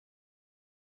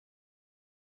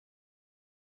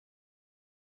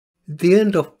The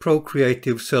end of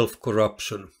procreative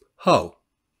self-corruption. How?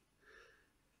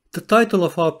 The title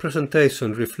of our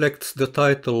presentation reflects the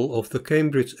title of the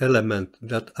Cambridge element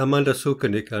that Amanda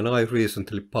Sukenick and I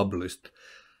recently published,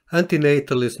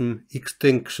 Anti-natalism,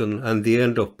 Extinction and the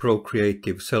End of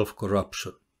Procreative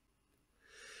Self-Corruption.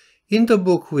 In the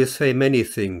book we say many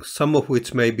things, some of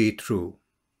which may be true.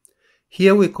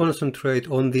 Here we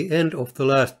concentrate on the end of the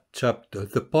last chapter,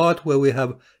 the part where we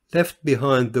have left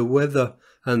behind the whether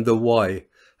and the why,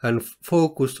 and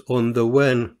focus on the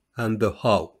when and the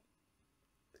how.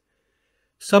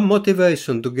 Some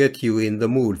motivation to get you in the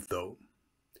mood though.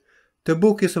 The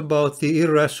book is about the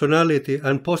irrationality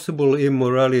and possible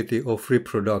immorality of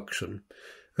reproduction,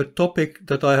 a topic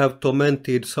that I have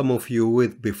tormented some of you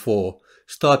with before,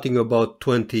 starting about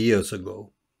 20 years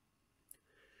ago.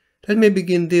 Let me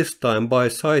begin this time by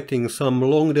citing some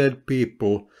long-dead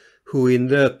people who in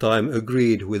their time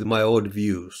agreed with my odd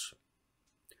views.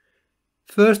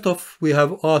 First off, we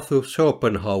have Arthur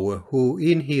Schopenhauer, who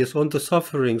in his On the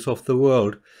Sufferings of the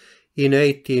World in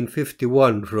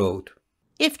 1851 wrote,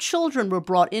 "If children were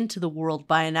brought into the world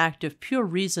by an act of pure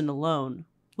reason alone,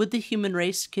 would the human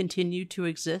race continue to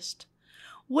exist?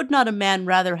 Would not a man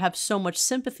rather have so much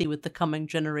sympathy with the coming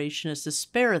generation as to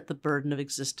spare it the burden of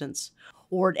existence,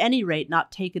 or at any rate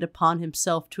not take it upon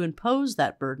himself to impose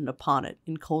that burden upon it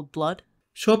in cold blood?"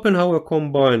 Schopenhauer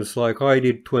combines, like I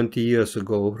did 20 years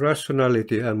ago,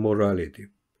 rationality and morality.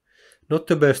 Not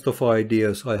the best of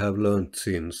ideas I have learned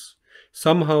since.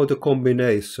 Somehow the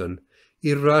combination,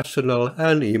 irrational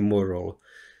and immoral,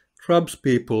 rubs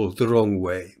people the wrong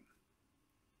way.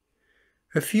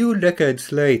 A few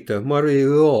decades later, Marie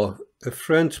Huot, a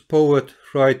French poet,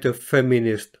 writer,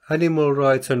 feminist, animal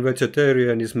rights and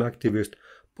vegetarianism activist,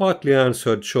 partly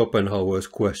answered Schopenhauer's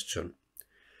question.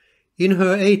 In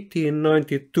her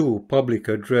 1892 public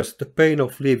address, The Pain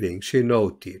of Living, she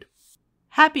noted,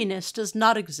 "Happiness does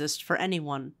not exist for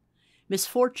anyone.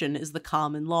 Misfortune is the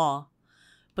common law.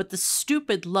 But the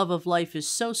stupid love of life is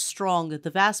so strong that the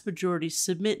vast majority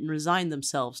submit and resign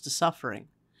themselves to suffering.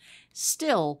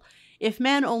 Still, if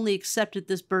man only accepted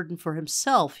this burden for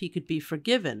himself, he could be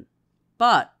forgiven.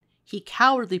 But he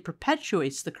cowardly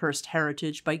perpetuates the cursed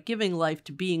heritage by giving life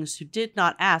to beings who did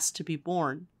not ask to be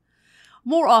born.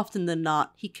 More often than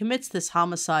not, he commits this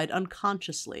homicide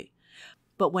unconsciously.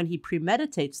 But when he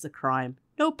premeditates the crime,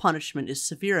 no punishment is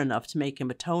severe enough to make him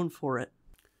atone for it."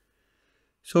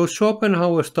 So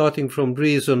Schopenhauer, starting from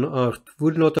reason, asked,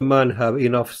 would not a man have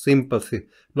enough sympathy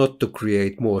not to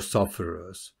create more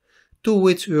sufferers? To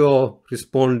which Huot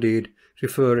responded,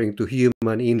 referring to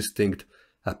human instinct,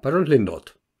 apparently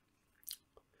not.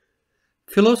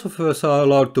 Philosophers are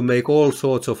allowed to make all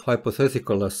sorts of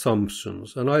hypothetical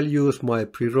assumptions, and I'll use my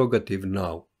prerogative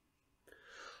now.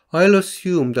 I'll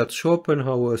assume that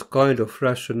Schopenhauer's kind of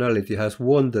rationality has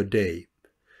won the day,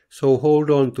 so hold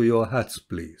on to your hats,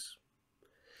 please.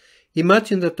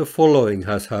 Imagine that the following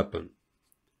has happened.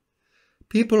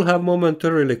 People have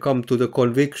momentarily come to the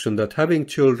conviction that having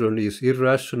children is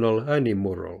irrational and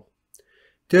immoral.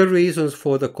 Their reasons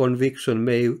for the conviction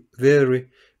may vary,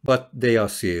 but they are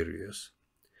serious.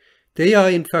 They are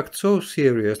in fact so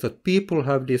serious that people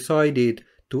have decided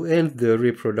to end their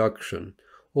reproduction,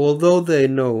 although they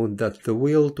know that the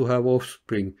will to have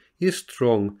offspring is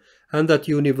strong and that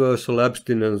universal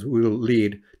abstinence will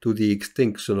lead to the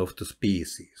extinction of the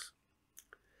species.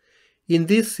 In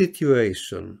this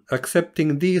situation,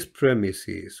 accepting these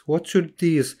premises, what should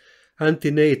these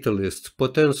anti-natalists,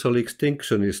 potential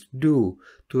extinctionists, do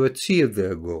to achieve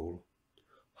their goal?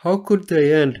 How could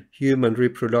they end human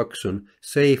reproduction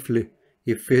safely,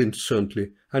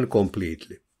 efficiently, and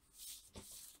completely?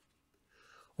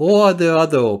 Or are there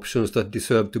other options that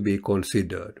deserve to be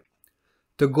considered?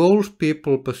 The goals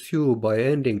people pursue by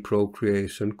ending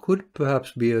procreation could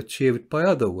perhaps be achieved by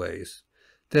other ways.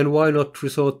 Then why not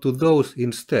resort to those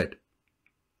instead?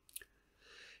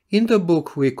 In the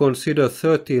book we consider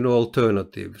 13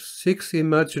 alternatives, 6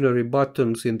 imaginary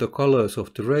buttons in the colors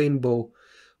of the rainbow,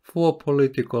 4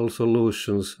 political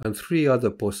solutions and 3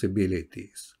 other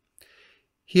possibilities.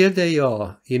 Here they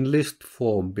are in list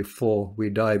form before we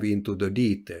dive into the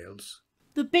details.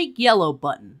 The big yellow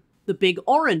button, the big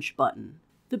orange button,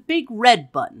 the big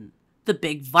red button, the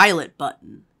big violet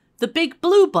button, the big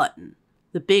blue button,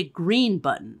 the big green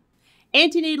button,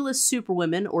 antinatalist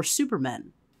superwomen or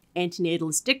supermen,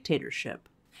 antinatalist dictatorship,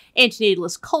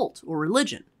 antinatalist cult or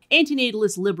religion,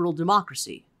 antinatalist liberal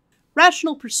democracy,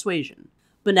 rational persuasion,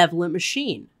 benevolent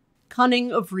machine,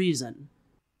 cunning of reason.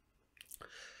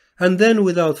 And then,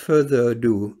 without further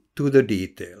ado, to the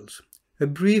details. A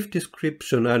brief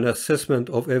description and assessment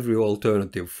of every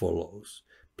alternative follows.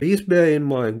 Please bear in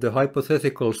mind the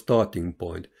hypothetical starting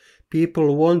point.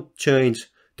 People won't change,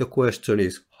 the question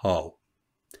is how.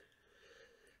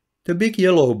 The big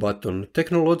yellow button,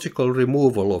 technological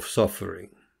removal of suffering.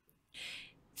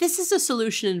 This is a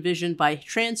solution envisioned by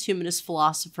transhumanist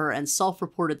philosopher and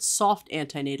self-reported soft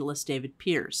antinatalist David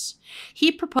Pearce.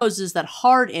 He proposes that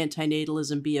hard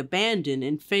antinatalism be abandoned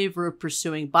in favor of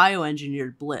pursuing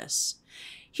bioengineered bliss.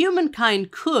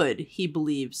 Humankind could, he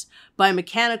believes, by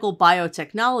mechanical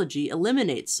biotechnology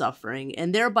eliminate suffering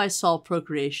and thereby solve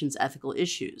procreation's ethical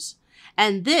issues.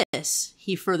 And this,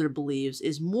 he further believes,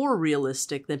 is more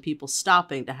realistic than people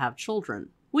stopping to have children.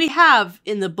 We have,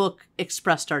 in the book,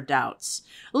 expressed our doubts.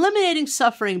 Eliminating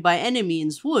suffering by any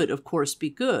means would, of course, be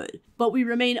good, but we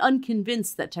remain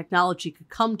unconvinced that technology could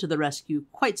come to the rescue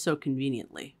quite so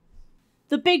conveniently.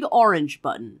 The big orange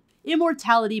button,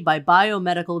 immortality by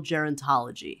biomedical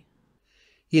gerontology.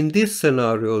 In this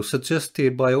scenario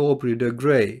suggested by Aubrey de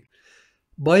Grey,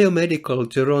 biomedical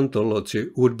gerontology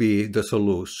would be the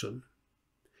solution.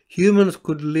 Humans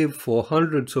could live for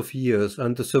hundreds of years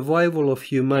and the survival of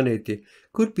humanity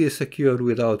could be secured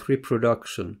without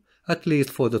reproduction, at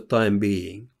least for the time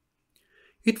being.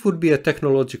 It would be a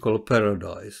technological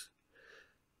paradise.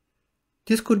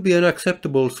 This could be an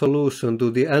acceptable solution to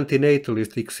the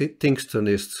anti-natalist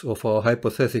extinctionists of our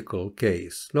hypothetical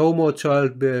case. No more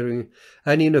childbearing,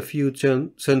 and in a few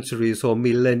centuries or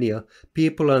millennia,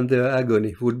 people and their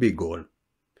agony would be gone.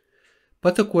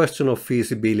 But the question of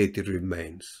feasibility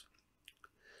remains.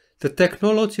 The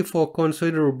technology for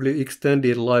considerably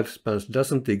extended lifespans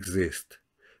doesn't exist,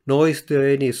 nor is there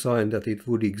any sign that it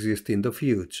would exist in the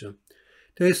future.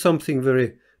 There is something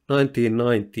very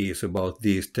 1990s about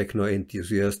these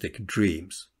techno-enthusiastic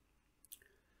dreams.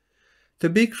 The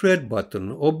big red button,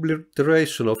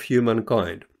 obliteration of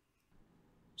humankind.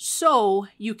 So,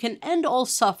 you can end all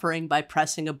suffering by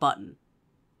pressing a button.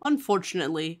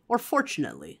 Unfortunately, or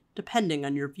fortunately, depending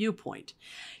on your viewpoint,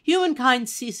 humankind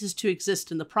ceases to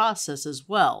exist in the process as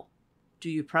well. Do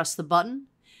you press the button?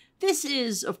 This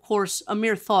is, of course, a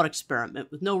mere thought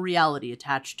experiment with no reality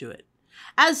attached to it.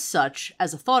 As such,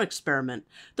 as a thought experiment,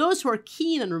 those who are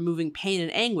keen on removing pain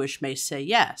and anguish may say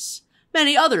yes.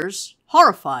 Many others,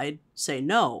 horrified, say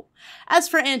no. As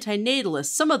for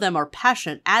anti-natalists, some of them are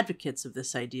passionate advocates of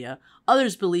this idea,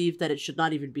 others believe that it should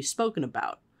not even be spoken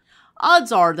about.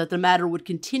 Odds are that the matter would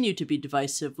continue to be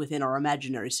divisive within our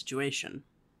imaginary situation.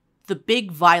 The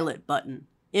big violet button,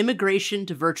 immigration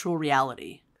to virtual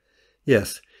reality.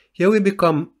 Yes, here we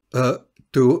become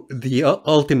to the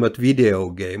ultimate video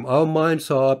game. Our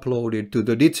minds are uploaded to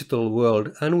the digital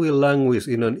world and we languish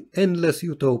in an endless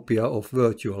utopia of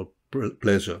virtual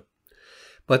pleasure.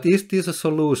 But is this a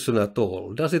solution at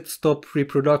all? Does it stop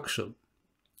reproduction?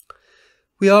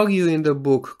 We argue in the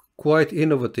book, quite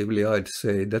innovatively I'd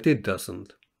say, that it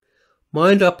doesn't.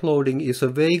 Mind uploading is a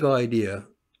vague idea,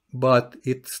 but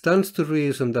it stands to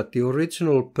reason that the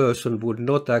original person would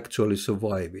not actually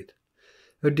survive it.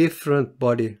 A different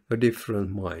body, a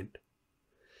different mind.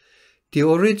 The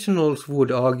originals would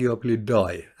arguably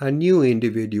die and new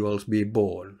individuals be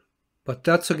born, but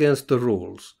that's against the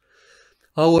rules.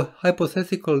 Our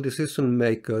hypothetical decision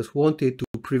makers wanted to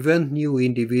prevent new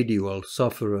individual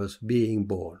sufferers being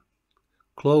born.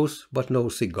 Close but no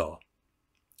cigar.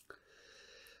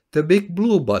 The big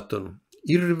blue button,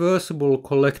 irreversible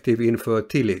collective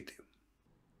infertility.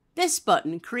 This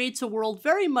button creates a world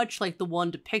very much like the one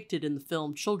depicted in the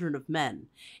film Children of Men.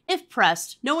 If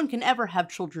pressed, no one can ever have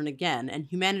children again, and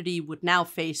humanity would now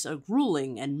face a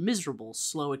grueling and miserable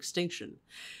slow extinction.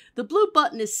 The blue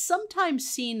button is sometimes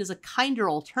seen as a kinder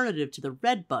alternative to the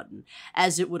red button,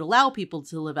 as it would allow people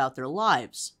to live out their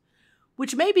lives.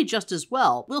 Which may be just as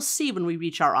well. We'll see when we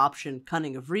reach our option,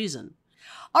 Cunning of Reason.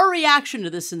 Our reaction to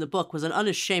this in the book was an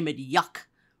unashamed yuck.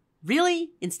 Really?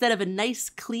 Instead of a nice,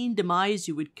 clean demise,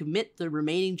 you would commit the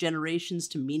remaining generations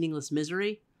to meaningless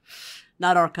misery?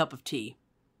 Not our cup of tea.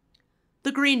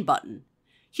 The green button.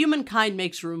 Humankind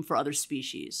makes room for other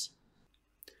species.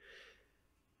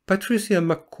 Patricia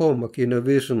McCormack, in a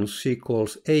vision she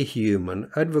calls A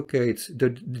Human, advocates the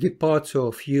departure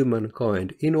of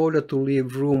humankind in order to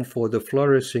leave room for the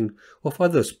flourishing of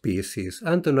other species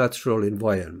and the natural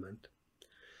environment.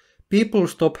 People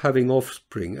stop having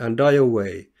offspring and die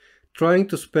away, trying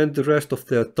to spend the rest of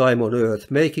their time on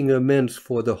Earth making amends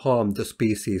for the harm the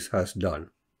species has done.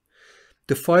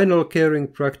 The final caring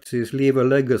practices leave a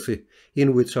legacy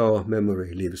in which our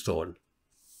memory lives on.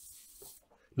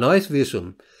 Nice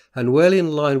vision, and well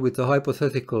in line with the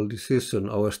hypothetical decision,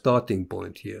 our starting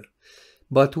point here.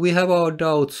 But we have our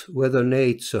doubts whether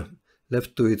nature,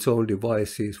 left to its own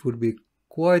devices, would be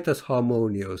quite as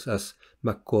harmonious as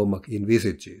McCormack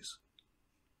envisages.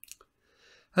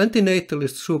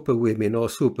 Anti-natalist superwomen or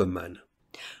superman.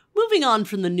 Moving on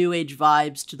from the New Age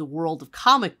vibes to the world of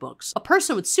comic books, a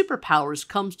person with superpowers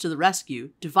comes to the rescue,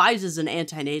 devises an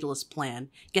anti-natalist plan,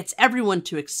 gets everyone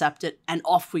to accept it, and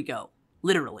off we go.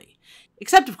 Literally.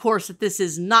 Except, of course, that this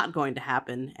is not going to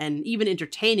happen, and even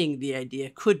entertaining the idea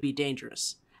could be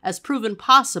dangerous, as proven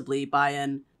possibly by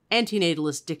an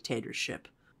anti-natalist dictatorship,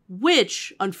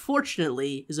 which,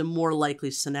 unfortunately, is a more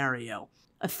likely scenario.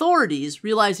 Authorities,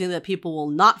 realizing that people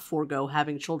will not forego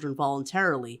having children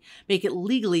voluntarily, make it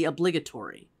legally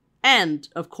obligatory. And,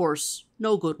 of course,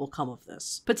 no good will come of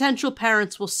this. Potential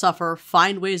parents will suffer,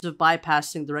 find ways of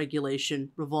bypassing the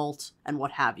regulation, revolt, and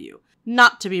what have you.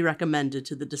 Not to be recommended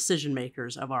to the decision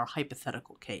makers of our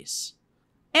hypothetical case.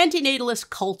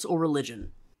 Anti-natalist cult or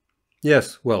religion.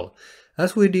 Yes, well,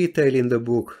 as we detail in the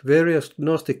book, various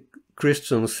Gnostic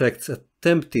Christian sects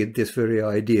attempted this very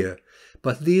idea,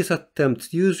 but these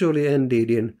attempts usually ended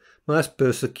in mass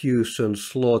persecution,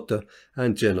 slaughter,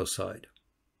 and genocide.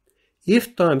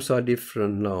 If times are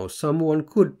different now, someone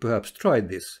could perhaps try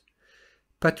this.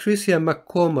 Patricia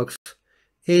McCormack's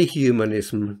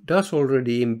ahumanism does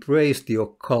already embrace the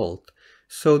occult,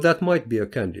 so that might be a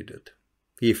candidate,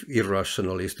 if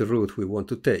irrational is the route we want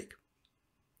to take.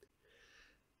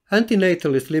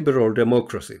 Anti-natalist liberal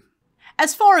democracy.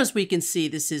 As far as we can see,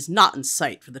 this is not in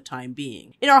sight for the time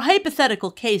being. In our hypothetical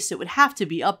case, it would have to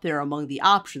be up there among the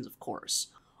options, of course.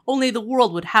 Only the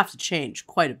world would have to change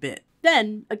quite a bit.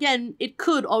 Then, again, it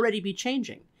could already be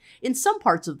changing. In some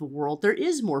parts of the world, there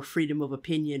is more freedom of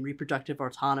opinion, reproductive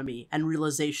autonomy, and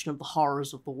realization of the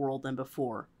horrors of the world than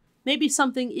before. Maybe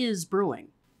something is brewing.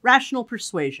 Rational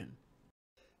persuasion.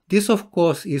 This, of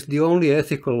course, is the only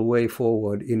ethical way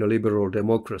forward in a liberal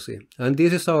democracy, and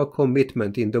this is our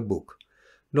commitment in the book.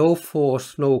 No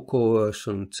force, no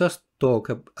coercion, just talk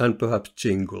and perhaps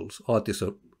jingles. Art is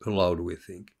allowed, we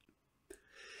think.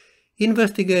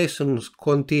 Investigations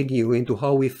continue into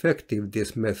how effective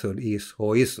this method is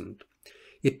or isn't.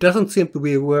 It doesn't seem to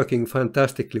be working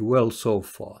fantastically well so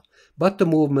far, but the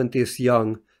movement is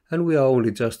young and we are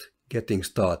only just getting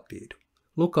started.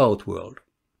 Look out, world.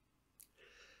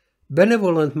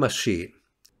 Benevolent machine.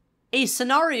 A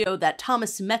scenario that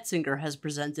Thomas Metzinger has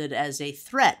presented as a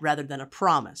threat rather than a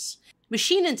promise.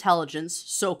 Machine intelligence,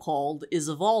 so-called, is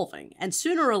evolving, and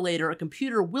sooner or later a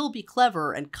computer will be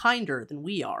cleverer and kinder than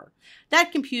we are.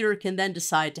 That computer can then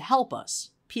decide to help us.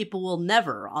 People will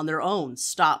never, on their own,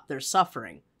 stop their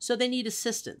suffering, so they need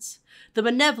assistance. The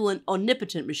benevolent,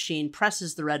 omnipotent machine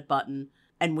presses the red button,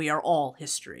 and we are all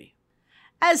history.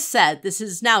 As said, this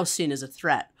is now seen as a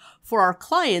threat. For our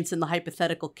clients in the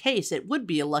hypothetical case, it would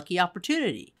be a lucky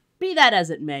opportunity. Be that as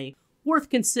it may,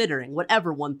 worth considering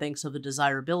whatever one thinks of the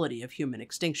desirability of human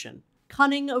extinction.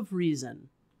 Cunning of reason.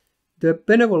 The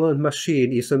benevolent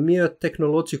machine is a mere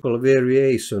technological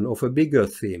variation of a bigger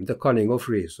theme, the cunning of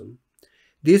reason.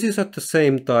 This is at the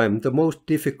same time the most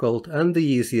difficult and the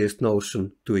easiest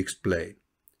notion to explain.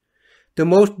 The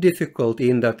most difficult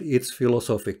in that it's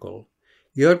philosophical.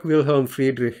 Georg Wilhelm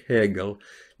Friedrich Hegel,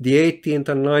 the 18th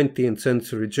and 19th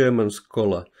century German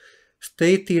scholar,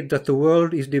 stated that the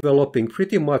world is developing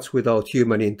pretty much without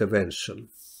human intervention.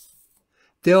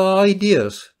 There are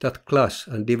ideas that clash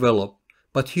and develop,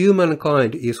 but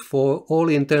humankind is for all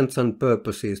intents and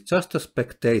purposes just a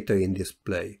spectator in this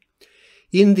play.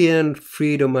 In the end,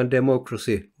 freedom and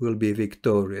democracy will be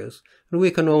victorious, and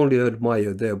we can only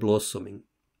admire their blossoming.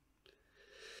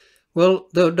 Well,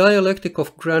 the dialectic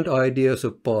of grand ideas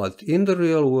apart, in the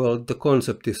real world the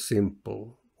concept is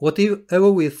simple.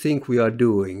 Whatever we think we are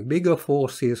doing, bigger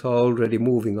forces are already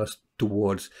moving us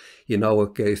towards, in our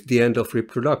case, the end of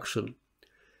reproduction.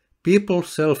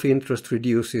 People's self-interest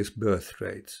reduces birth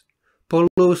rates.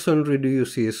 Pollution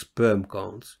reduces sperm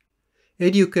counts.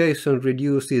 Education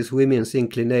reduces women's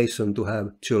inclination to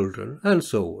have children, and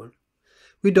so on.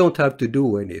 We don't have to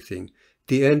do anything.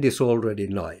 The end is already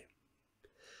nigh.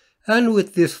 And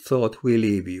with this thought we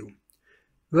leave you.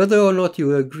 Whether or not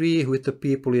you agree with the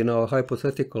people in our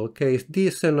hypothetical case,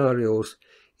 these scenarios,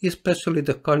 especially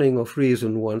the cunning of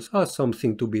reason ones, are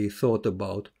something to be thought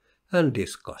about and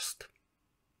discussed.